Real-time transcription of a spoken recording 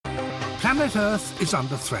Planet Earth is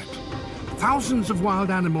under threat. Thousands of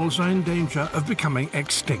wild animals are in danger of becoming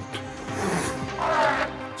extinct.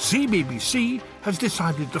 CBBC has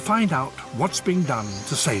decided to find out what's being done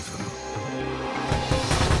to save them.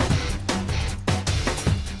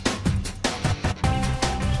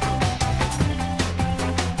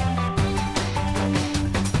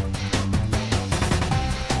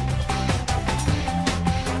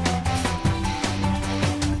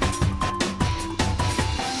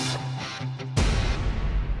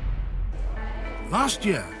 Last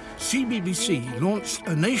year, CBBC launched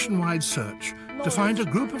a nationwide search to find a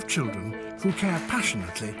group of children who care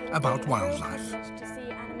passionately about wildlife.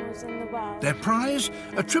 Their prize,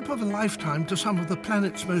 a trip of a lifetime to some of the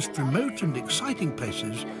planet's most remote and exciting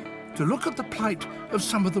places to look at the plight of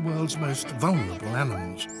some of the world's most vulnerable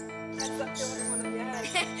animals. A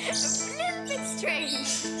bit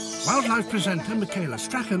strange. Wildlife presenter Michaela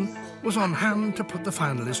Strachan was on hand to put the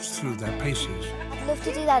finalists through their paces. I'd love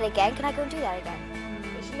to do that again. Can I go and do that again?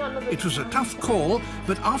 It was a tough call,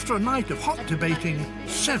 but after a night of hot debating,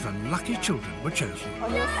 7 lucky children were chosen.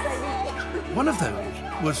 One of those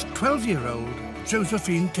was 12-year-old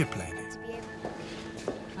Josephine Tiplady.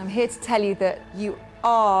 I'm here to tell you that you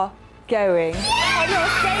are going. And you're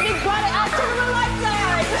saving planet Earth to the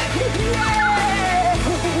lifetime!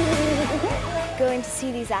 Going to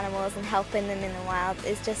see these animals and helping them in the wild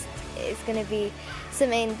is just, it's going to be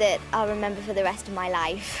something that I'll remember for the rest of my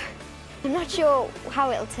life. I'm not sure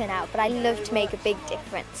how it'll turn out, but I love to make a big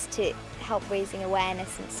difference to help raising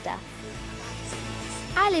awareness and stuff.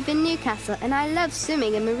 I live in Newcastle and I love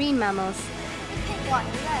swimming and marine mammals.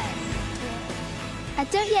 I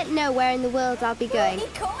don't yet know where in the world I'll be going,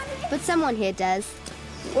 but someone here does.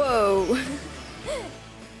 Whoa!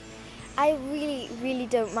 I really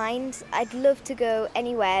don't mind. I'd love to go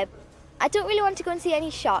anywhere. I don't really want to go and see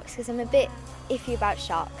any sharks because I'm a bit iffy about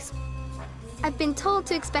sharks. I've been told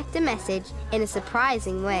to expect a message in a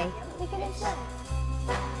surprising way.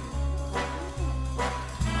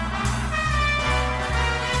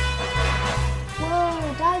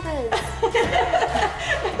 Whoa, divers!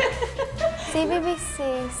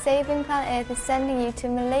 CBBC Saving Planet Earth is sending you to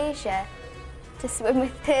Malaysia to swim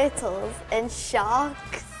with turtles and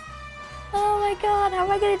sharks. Oh my God, how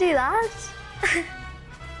am I going to do that?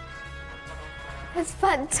 It's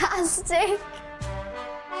fantastic.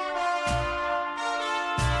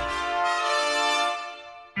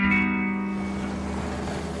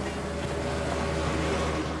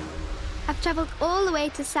 I've travelled all the way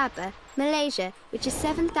to Sabah, Malaysia, which is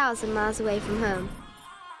 7,000 miles away from home.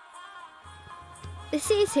 The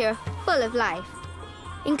seas here are full of life,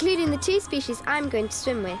 including the 2 species I'm going to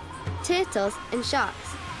swim with, turtles and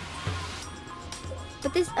sharks.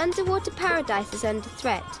 But this underwater paradise is under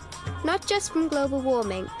threat, not just from global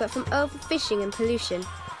warming, but from overfishing and pollution.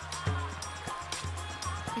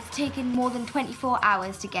 It's taken more than 24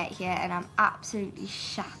 hours to get here and I'm absolutely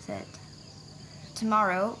shattered.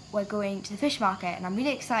 Tomorrow we're going to the fish market and I'm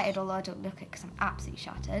really excited, although I don't look it because I'm absolutely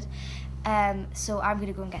shattered. So I'm going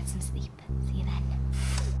to go and get some sleep. See you then.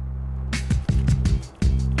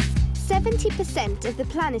 70% of the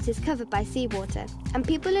planet is covered by seawater, and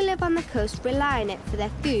people who live on the coast rely on it for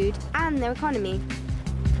their food and their economy.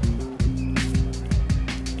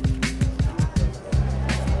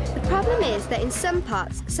 The problem is that in some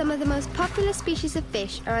parts, some of the most popular species of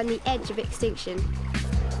fish are on the edge of extinction.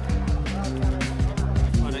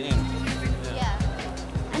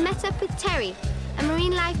 I met up with Terry, a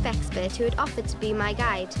marine life expert who had offered to be my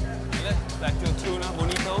guide. Back to tuna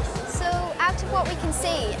bonitos. So, out of what we can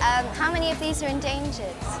see, how many of these are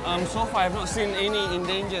endangered? So far, I've not seen any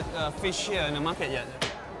endangered fish here in the market yet.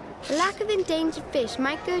 The lack of endangered fish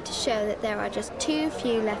might go to show that there are just too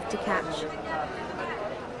few left to catch.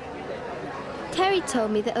 Terry told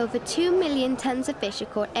me that over 2 million tons of fish are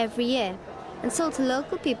caught every year and sold to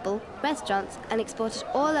local people, restaurants, and exported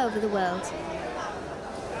all over the world.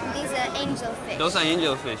 These are angelfish. Those are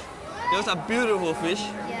angelfish. Those are beautiful fish.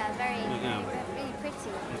 Yeah, really pretty.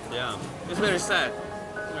 Yeah, it's very sad.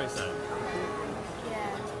 Very sad.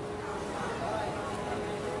 Yeah.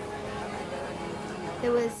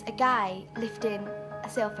 There was a guy lifting a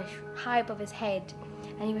sailfish high above his head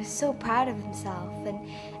and he was so proud of himself, and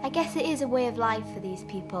I guess it is a way of life for these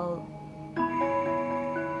people.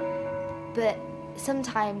 But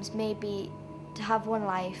sometimes maybe to have one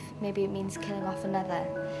life, maybe it means killing off another.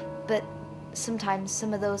 But sometimes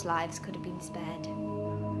some of those lives could have been spared.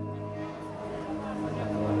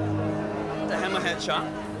 The hammerhead shark,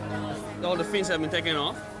 all the fins have been taken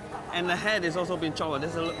off, and the head is also been chopped.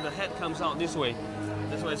 The head comes out this way.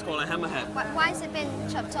 That's why it's called a hammerhead. Why has it been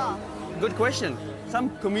chopped off? Good question.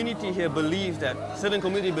 Some community here believe that, certain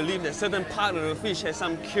community believe that certain part of the fish has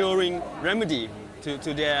some curing remedy to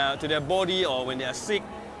their body or when they are sick.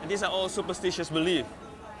 And these are all superstitious beliefs.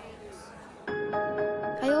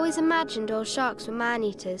 I always imagined all sharks were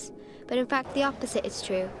man-eaters, but in fact the opposite is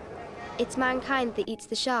true. It's mankind that eats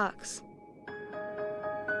the sharks.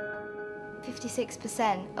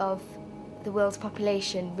 56% of the world's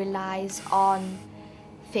population relies on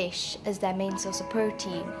fish as their main source of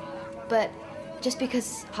protein. But just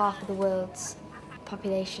because half of the world's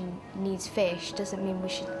population needs fish doesn't mean we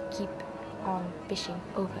should keep on fishing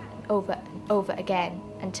over and over and over again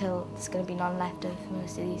until there's going to be none left of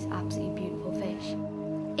most of these absolutely beautiful fish.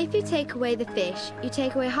 If you take away the fish, you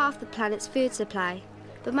take away half the planet's food supply.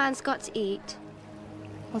 But man's got to eat.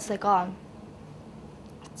 Once they're gone,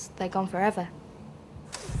 they're gone forever.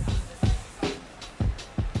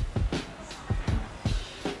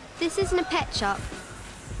 This isn't a pet shop.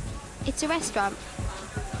 It's a restaurant.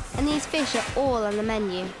 And these fish are all on the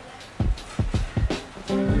menu.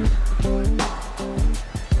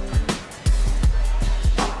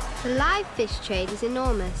 The live fish trade is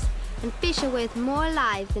enormous, and fish are worth more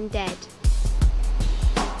alive than dead.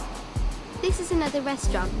 This is another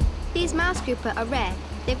restaurant. These mouse grouper are rare.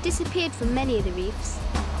 They've disappeared from many of the reefs.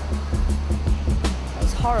 It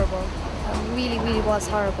was horrible. It really, really was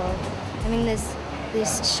horrible. I mean, there's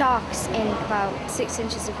sharks in about 6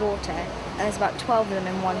 inches of water, and there's about 12 of them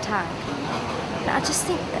in one tank. And I just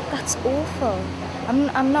think that's awful.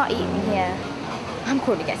 I'm not eating here. I'm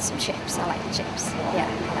going to get some chips. I like chips. Yeah,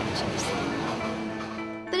 I like chips.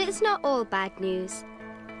 But it's not all bad news.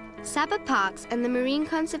 Sabah Parks and the Marine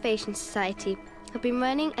Conservation Society have been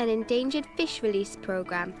running an endangered fish release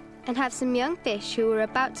program and have some young fish who are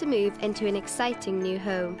about to move into an exciting new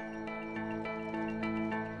home.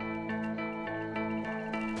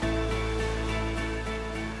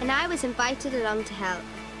 And I was invited along to help.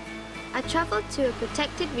 I travelled to a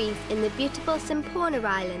protected reef in the beautiful Simporna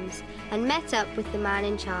Islands and met up with the man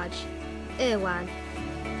in charge, Irwan.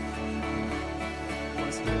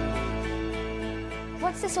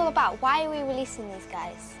 What's this all about? Why are we releasing these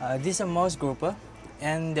guys? These are mouse grouper,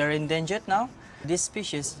 and they're endangered now. This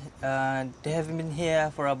species, they have been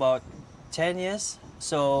here for about 10 years,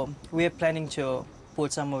 so we are planning to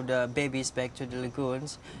put some of the babies back to the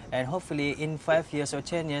lagoons, and hopefully in 5 years or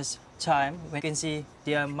 10 years time, we can see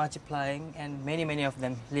they are multiplying and many of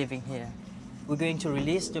them living here. We're going to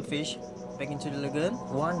release the fish back into the lagoon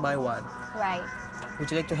one by one. Right. Would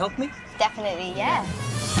you like to help me? Definitely, yeah.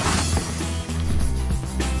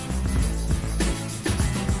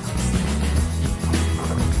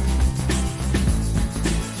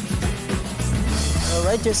 All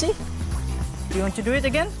right, Jessie. Do you want to do it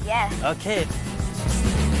again? Yeah. Okay.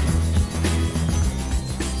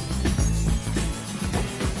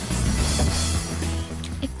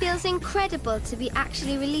 It feels incredible to be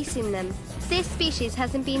actually releasing them. This species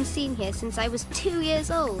hasn't been seen here since I was 2 years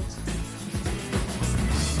old.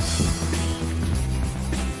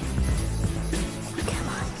 Come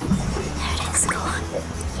on. There it is. Go on.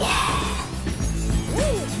 Yeah.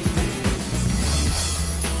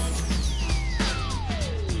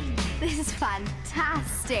 This is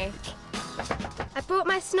fantastic. I brought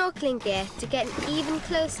my snorkeling gear to get an even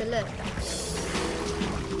closer look.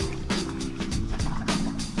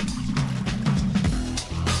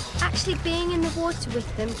 Actually being in the water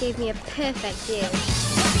with them gave me a perfect view.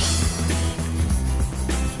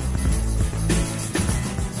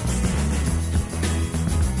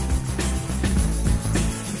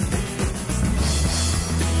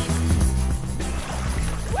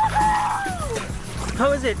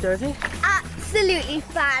 How is it, Dorothy? Absolutely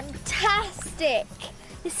fantastic.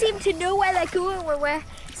 They seem to know where they're going when we're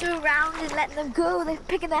so around and letting them go. They're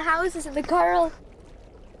picking their houses in the coral.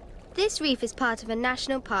 This reef is part of a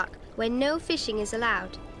national park where no fishing is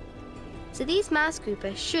allowed. So these mouse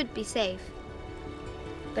grouper should be safe.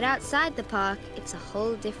 But outside the park, it's a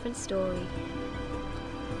whole different story.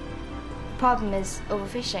 The problem is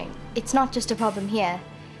overfishing. It's not just a problem here.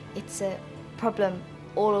 It's a problem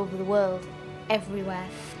all over the world, everywhere.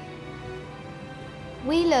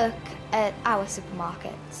 We look at our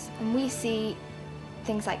supermarkets and we see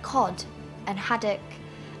things like cod and haddock,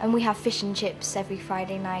 and we have fish and chips every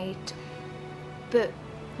Friday night. But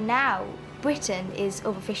now Britain is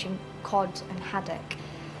overfishing cod and haddock,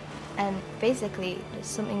 and basically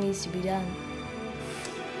something needs to be done.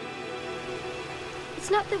 It's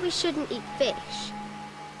not that we shouldn't eat fish,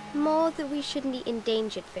 more that we shouldn't eat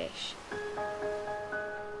endangered fish.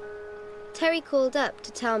 Terry called up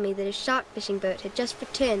to tell me that a shark fishing boat had just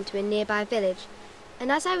returned to a nearby village,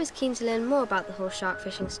 and as I was keen to learn more about the whole shark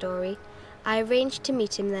fishing story, I arranged to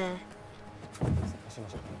meet him there.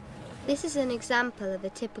 This is an example of a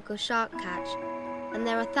typical shark catch, and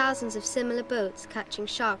there are thousands of similar boats catching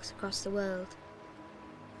sharks across the world.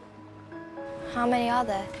 How many are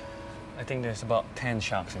there? I think there's about 10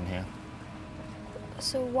 sharks in here.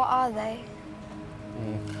 So what are they?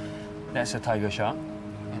 That's a tiger shark,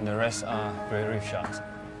 and the rest are grey reef sharks.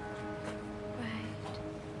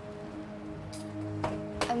 Right.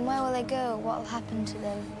 And where will they go? What will happen to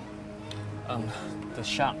them? The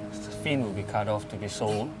shark's fin will be cut off to be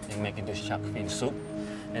sold and make into shark fin soup,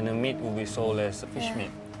 and the meat will be sold as fish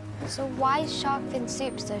meat. So why is shark fin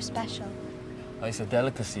soup so special? It's a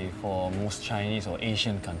delicacy for most Chinese or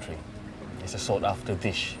Asian country. It's a sought-after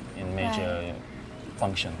dish in major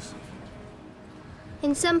functions.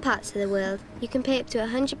 In some parts of the world, you can pay up to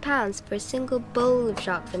 £100 for a single bowl of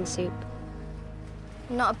shark fin soup.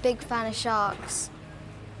 I'm not a big fan of sharks,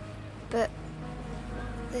 but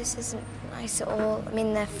this isn't nice at all. I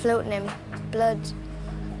mean, they're floating in blood.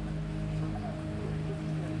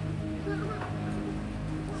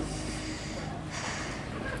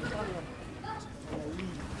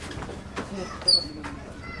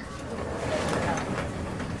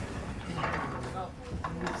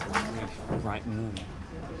 Right move.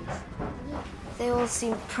 They all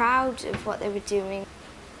seem proud of what they were doing.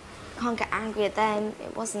 Can't get angry at them.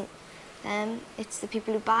 It wasn't them, it's the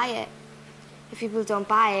people who buy it. If people don't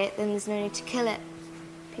buy it, then there's no need to kill it.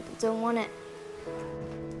 People don't want it.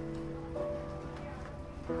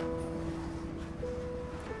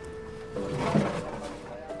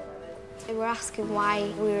 They were asking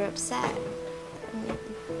why we were upset,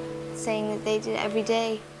 saying that they did it every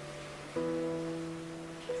day.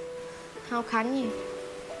 How can you?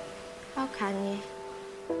 How can you?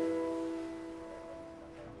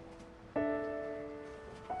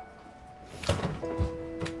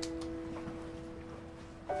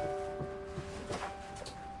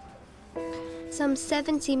 Some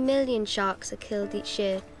 70 million sharks are killed each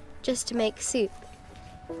year just to make soup.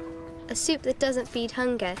 A soup that doesn't feed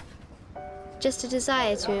hunger, just a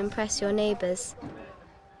desire to impress your neighbours.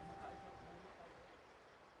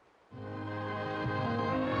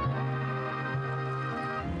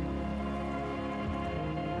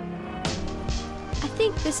 I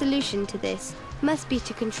think the solution to this must be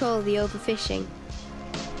to control the overfishing.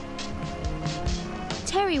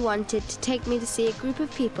 Terry wanted to take me to see a group of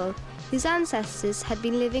people whose ancestors had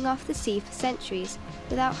been living off the sea for centuries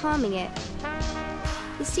without harming it.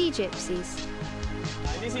 The Sea Gypsies.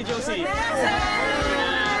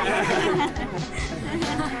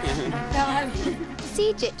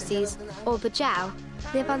 Sea Gypsies, or Bajau,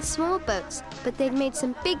 live on small boats, but they'd made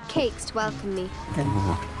some big cakes to welcome me.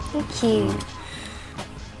 Thank you.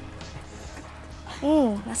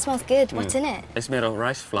 That smells good. What's in it? It's made of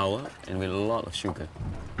rice flour and with a lot of sugar.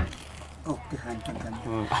 How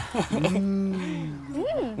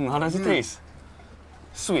does it taste?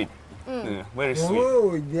 Sweet. Yeah, very sweet.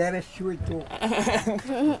 Oh, very sweet too.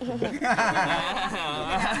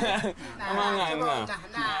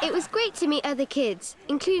 It was great to meet other kids,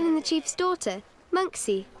 including the chief's daughter,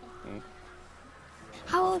 Monksy.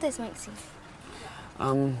 How old is Monksy?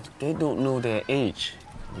 They don't know their age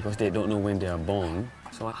because they don't know when they are born.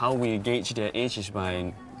 So how we gauge their age is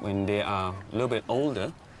by when they are a little bit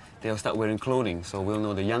older, they'll start wearing clothing. So we'll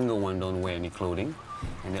know the younger one don't wear any clothing,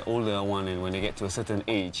 and the older one, and when they get to a certain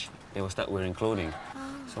age, they will start wearing clothing.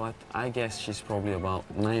 So I guess she's probably about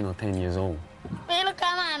 9 or 10 years old.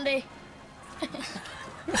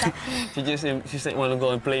 She said want to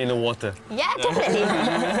go and play in the water. Yeah, definitely.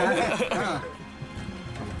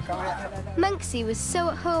 Monksy was so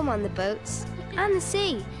at home on the boats and the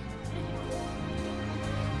sea.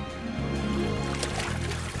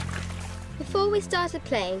 Before we started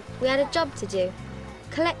playing, we had a job to do: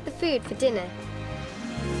 collect the food for dinner.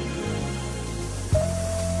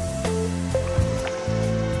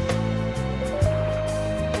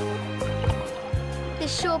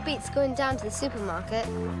 This sure beats going down to the supermarket.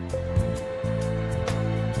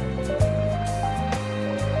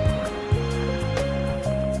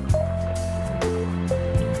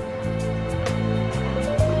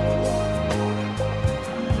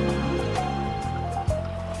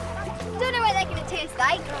 Don't know what they're going to taste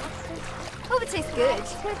like. Hope it tastes good.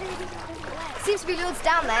 Seems to be loads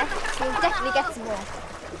down there, so we'll definitely get some more.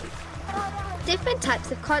 Different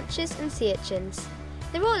types of conches and sea urchins.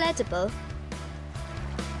 They're all edible.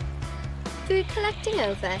 Food collecting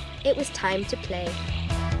over, it was time to play.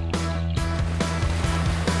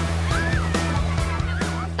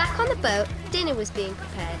 Back on the boat, dinner was being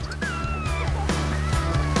prepared.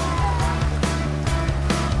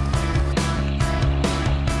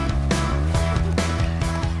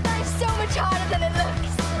 That is so much harder than it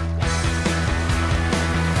looks.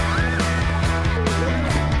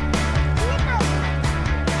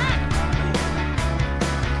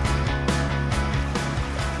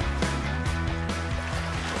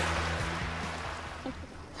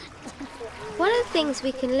 things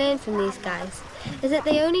we can learn from these guys is that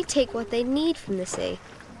they only take what they need from the sea.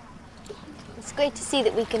 It's great to see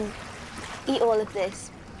that we can eat all of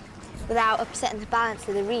this without upsetting the balance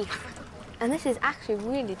of the reef. And this is actually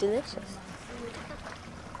really delicious.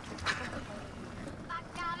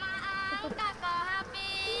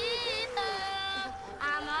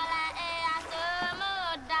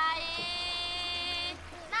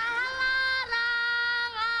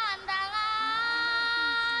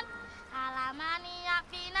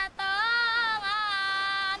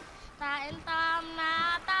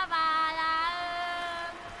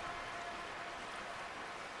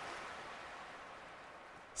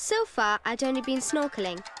 So far, I'd only been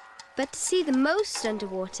snorkeling, but to see the most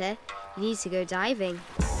underwater, you need to go diving.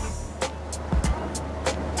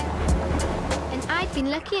 And I'd been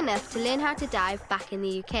lucky enough to learn how to dive back in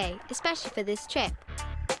the UK, especially for this trip.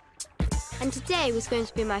 And today was going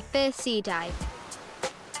to be my first sea dive.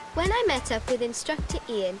 When I met up with instructor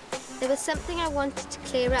Ian, there was something I wanted to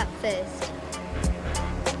clear up first.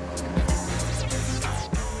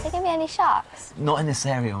 Are there going to be any sharks? Not in this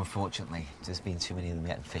area, unfortunately. There's been too many of them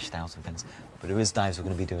getting fished out and things. But there is dives we're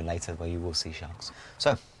going to be doing later where you will see sharks.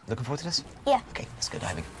 So, looking forward to this? Yeah. OK, let's go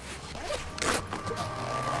diving.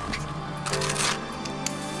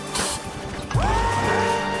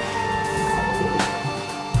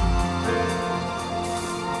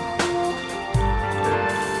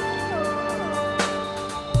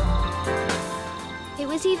 It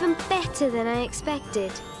was even better than I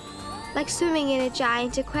expected, like swimming in a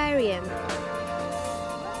giant aquarium.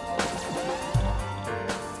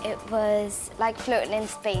 It was like floating in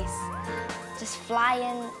space, just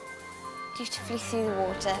flying beautifully through the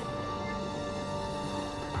water.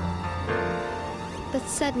 But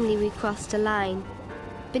suddenly we crossed a line.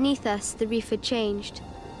 Beneath us, the reef had changed.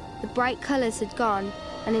 The bright colours had gone,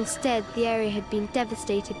 and instead the area had been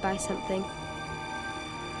devastated by something.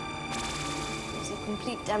 It was a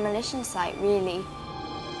complete demolition site, really.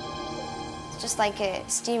 It's just like a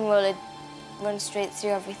steamroller run straight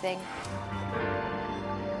through everything.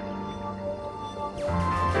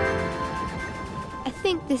 I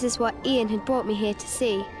think this is what Ian had brought me here to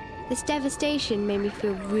see. This devastation made me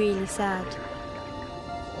feel really sad.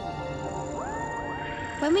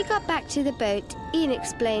 When we got back to the boat, Ian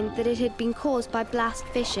explained that it had been caused by blast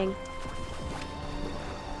fishing.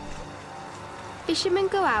 Fishermen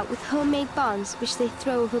go out with homemade bombs which they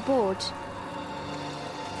throw overboard.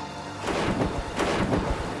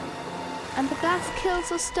 And the blast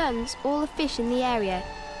kills or stuns all the fish in the area.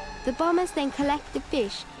 The bombers then collect the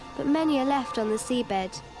fish, but many are left on the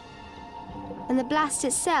seabed. And the blast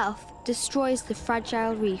itself destroys the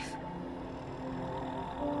fragile reef.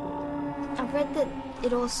 I've read that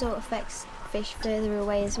it also affects fish further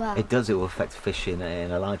away as well. It does. It will affect fish in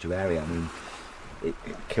a larger area. I mean, it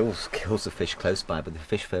kills the fish close by, but the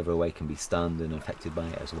fish further away can be stunned and affected by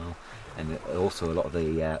it as well. And also a lot of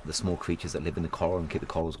the small creatures that live in the coral and keep the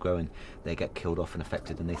corals growing, they get killed off and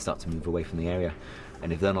affected, and they start to move away from the area.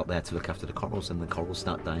 And if they're not there to look after the corals, then the corals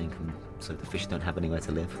start dying, and so the fish don't have anywhere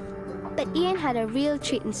to live. But Ian had a real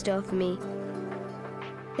treat in store for me.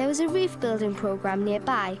 There was a reef building program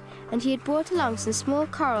nearby, and he had brought along some small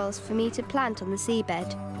corals for me to plant on the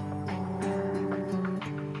seabed.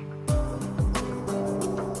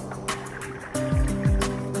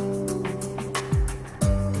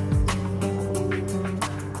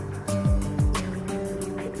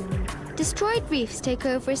 Destroyed reefs take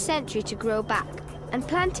over a century to grow back, and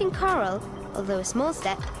planting coral, although a small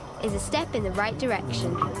step, is a step in the right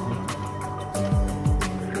direction.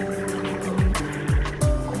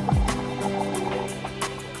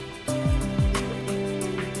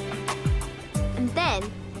 And then,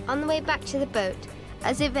 on the way back to the boat,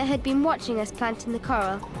 as if it had been watching us planting the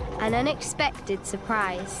coral, an unexpected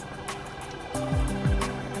surprise.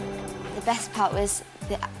 The best part was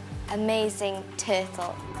the amazing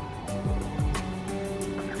turtle.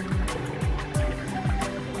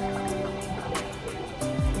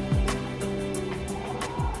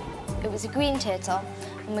 It was a green turtle,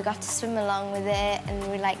 and we got to swim along with it, and we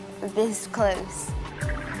were like this close.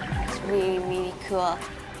 It's really, really cool.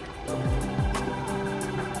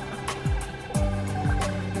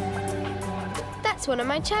 That's one of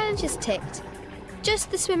my challenges ticked.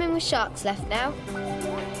 Just the swimming with sharks left now.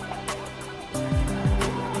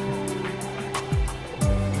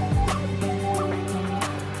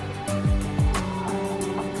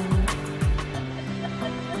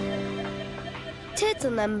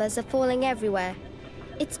 Turtle numbers are falling everywhere.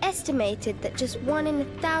 It's estimated that just 1 in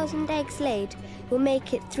 1,000 eggs laid will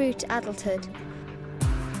make it through to adulthood.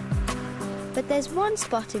 But there's one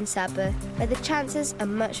spot in Sabah where the chances are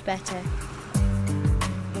much better.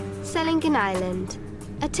 Sellingen Island,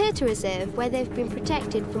 a turtle reserve where they've been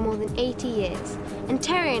protected for more than 80 years, and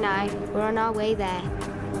Terry and I were on our way there.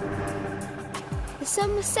 The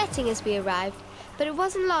sun was setting as we arrived, but it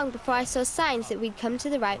wasn't long before I saw signs that we'd come to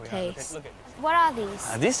the right place. What are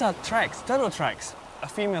these? These are tracks, turtle tracks. A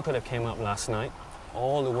female could have came up last night,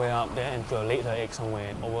 all the way up there and laid her egg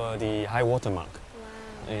somewhere over the high water mark.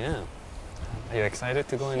 Wow. Yeah. Are you excited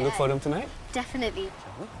to go and look for them tonight? Definitely.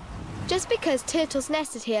 Just because turtles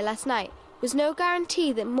nested here last night was no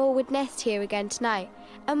guarantee that more would nest here again tonight,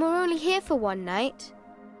 and we're only here for one night.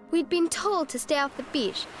 We'd been told to stay off the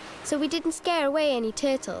beach, so we didn't scare away any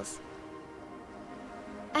turtles.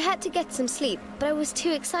 I had to get some sleep, but I was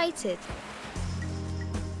too excited.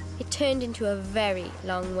 It turned into a very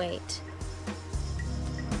long wait.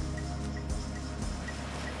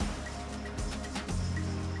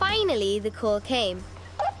 Finally, the call came.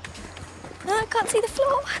 No, I can't see the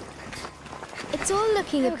floor. It's all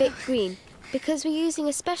looking a bit green because we're using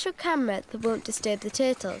a special camera that won't disturb the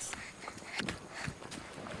turtles.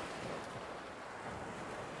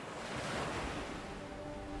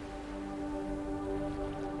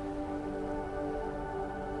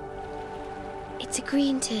 It's a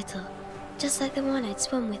green turtle, just like the one I'd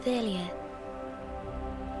swum with earlier.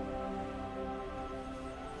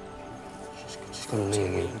 She's going to lay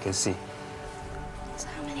again, you can see. So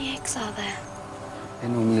how many eggs are there? They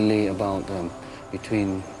normally lay about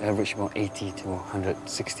between average about 80 to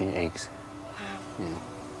 160 eggs. Wow. Yeah.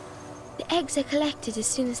 The eggs are collected as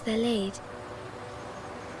soon as they're laid.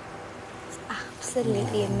 It's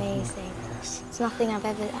absolutely amazing. Yes. It's nothing I've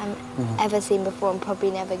ever seen before and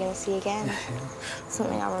probably never going to see again.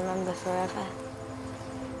 Something I'll remember forever.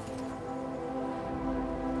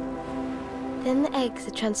 Then the eggs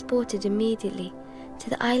are transported immediately to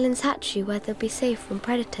the island's hatchery where they'll be safe from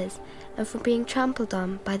predators and from being trampled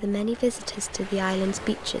on by the many visitors to the island's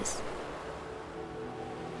beaches.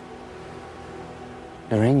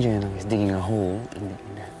 The ranger now is digging a hole in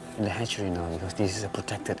the hatchery now because this is a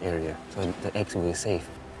protected area, so the eggs will be safe.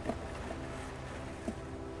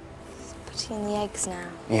 He's putting in the eggs now.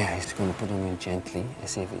 Yeah, he's going to put them in gently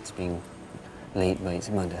as if it's being laid by its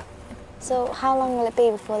mother. So how long will it be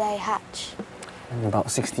before they hatch? In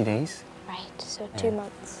about 60 days. Right, so 2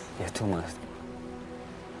 months. Yeah, 2 months.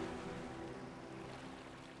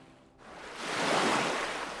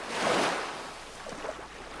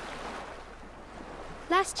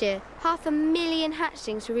 Last year, 500,000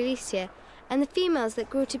 hatchlings were released here, and the females that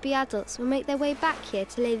grew to be adults will make their way back here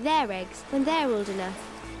to lay their eggs when they're old enough.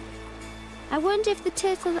 I wonder if the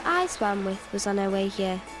turtle that I swam with was on her way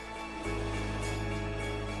here.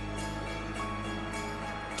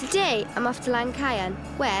 Today, I'm off to Lankayan,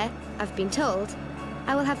 where, I've been told,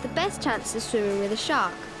 I will have the best chance of swimming with a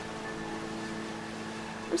shark.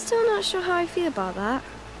 I'm still not sure how I feel about that.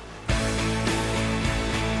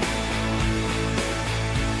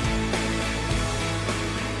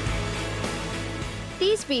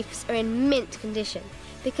 These reefs are in mint condition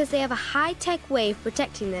because they have a high-tech wave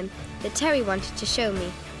protecting them that Terry wanted to show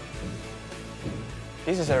me.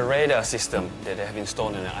 This is a radar system that they have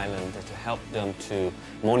installed on the island to help them to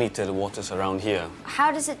monitor the waters around here.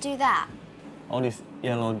 How does it do that? All these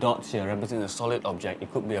yellow dots here represent a solid object.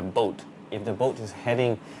 It could be a boat. If the boat is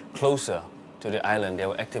heading closer to the island, they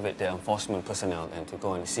will activate their enforcement personnel and to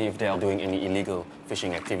go and see if they are doing any illegal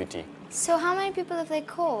fishing activity. So how many people have they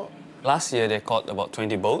caught? Last year, they caught about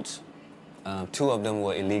 20 boats. 2 of them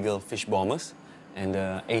were illegal fish bombers, and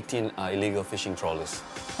 18 are illegal fishing trawlers.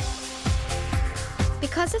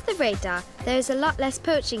 Because of the radar, there is a lot less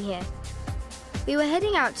poaching here. We were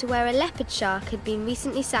heading out to where a leopard shark had been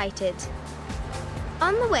recently sighted.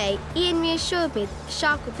 On the way, Ian reassured me that the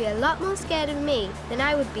shark would be a lot more scared of me than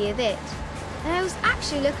I would be of it. And I was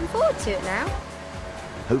actually looking forward to it now.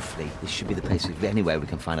 Hopefully, this should be the place anywhere we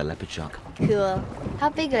can find a leopard shark. Cool. How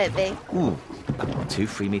big will it be? Ooh, about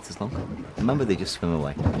 2-3 meters long. Remember, they just swim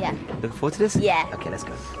away. Yeah. Looking forward to this? Yeah. Okay, let's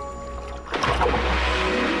go.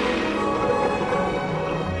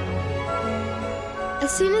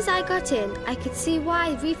 As soon as I got in, I could see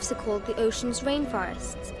why reefs are called the ocean's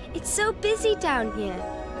rainforests. It's so busy down here.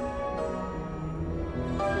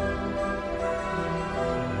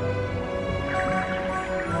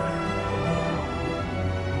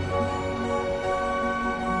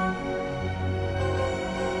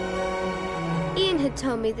 Ian had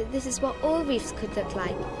told me that this is what all reefs could look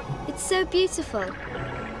like. It's so beautiful.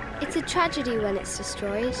 It's a tragedy when it's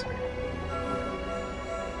destroyed.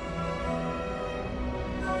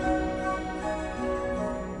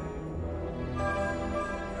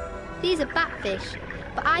 These are batfish,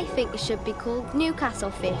 but I think it should be called Newcastle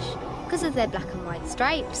fish because of their black and white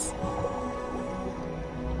stripes.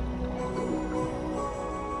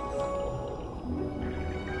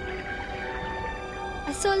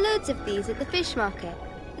 I saw loads of these at the fish market.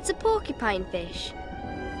 It's a porcupine fish.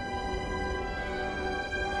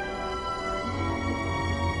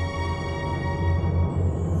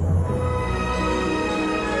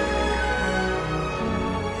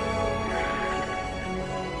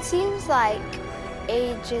 Seems like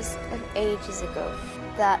ages and ages ago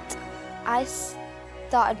that I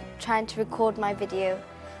started trying to record my video,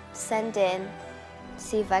 send in,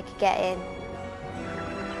 see if I could get in.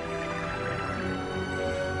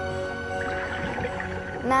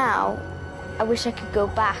 Now, I wish I could go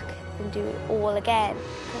back and do it all again,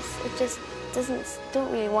 because it just don't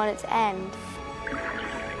really want it to end.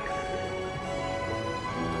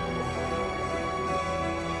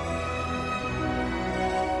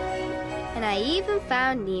 And I even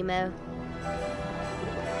found Nemo.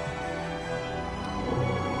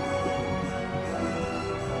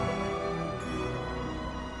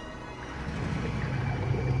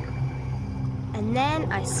 And then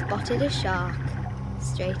I spotted a shark,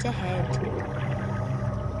 straight ahead.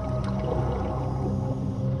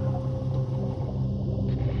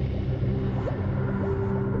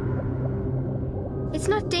 It's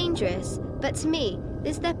not dangerous, but to me,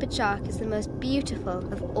 this leopard shark is the most beautiful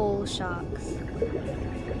of all sharks.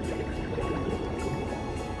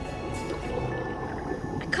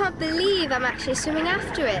 I can't believe I'm actually swimming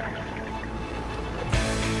after it.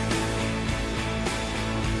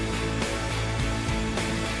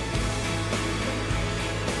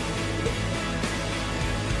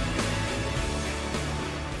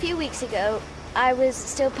 A few weeks ago, I was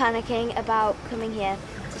still panicking about coming here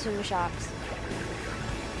to swim with sharks.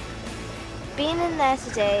 Being in there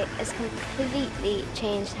today has completely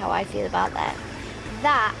changed how I feel about that.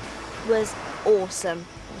 That was awesome.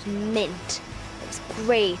 It was mint. It was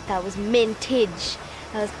great. That was mintage.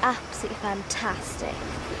 That was absolutely fantastic.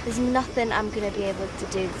 There's nothing I'm going to be able to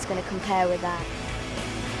do that's going to compare with that.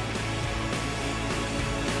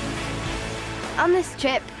 On this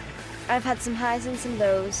trip, I've had some highs and some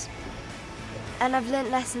lows, and I've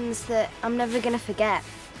learnt lessons that I'm never going to forget.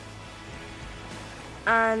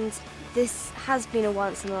 And this has been a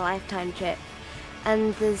once-in-a-lifetime trip,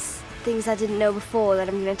 and there's things I didn't know before that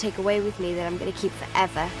I'm going to take away with me that I'm going to keep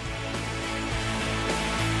forever.